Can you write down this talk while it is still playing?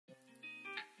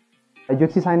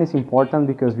UX design is important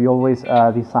because we always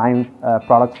design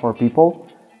products for people,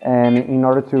 and in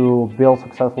order to build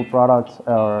successful products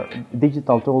or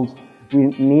digital tools, we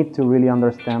need to really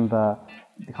understand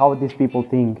how these people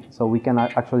think, so we can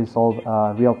actually solve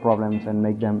real problems and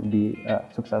make them be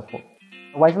successful.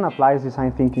 Wizeline applies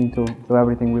design thinking to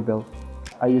everything we build.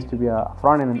 I used to be a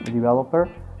front-end developer,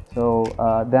 so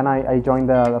then I joined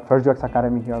the first UX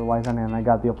Academy here at Wizeline, and I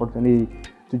got the opportunity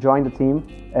to join the team,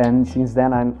 and since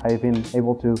then I've been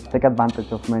able to take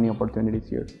advantage of many opportunities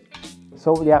here.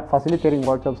 So yeah, facilitating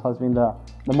workshops has been the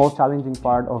most challenging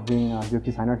part of being a UX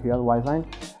designer here at Wizeline,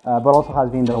 but also has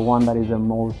been the one that is the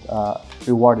most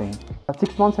rewarding.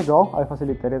 6 months ago, I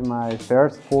facilitated my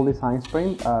first full design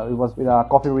sprint. It was with a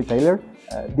coffee retailer.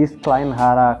 This client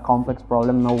had a complex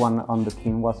problem. No one on the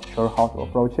team was sure how to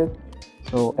approach it.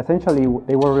 So essentially,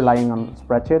 they were relying on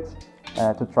spreadsheets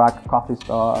to track coffee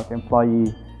stock,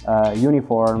 employee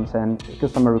uniforms, and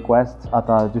customer requests at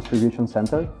a distribution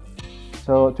center.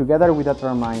 So together we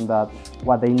determined that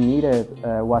what they needed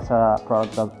was a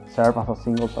product that served as a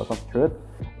single source of truth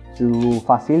to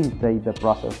facilitate the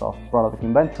process of product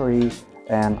inventory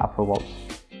and approvals.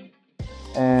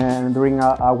 And during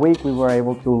a week we were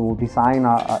able to design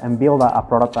and build a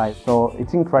prototype. So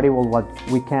it's incredible what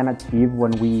we can achieve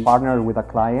when we partner with a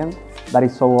client that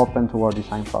is so open to our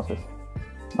design process.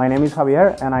 My name is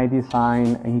Javier, and I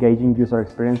design engaging user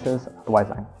experiences at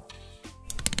Wizeline.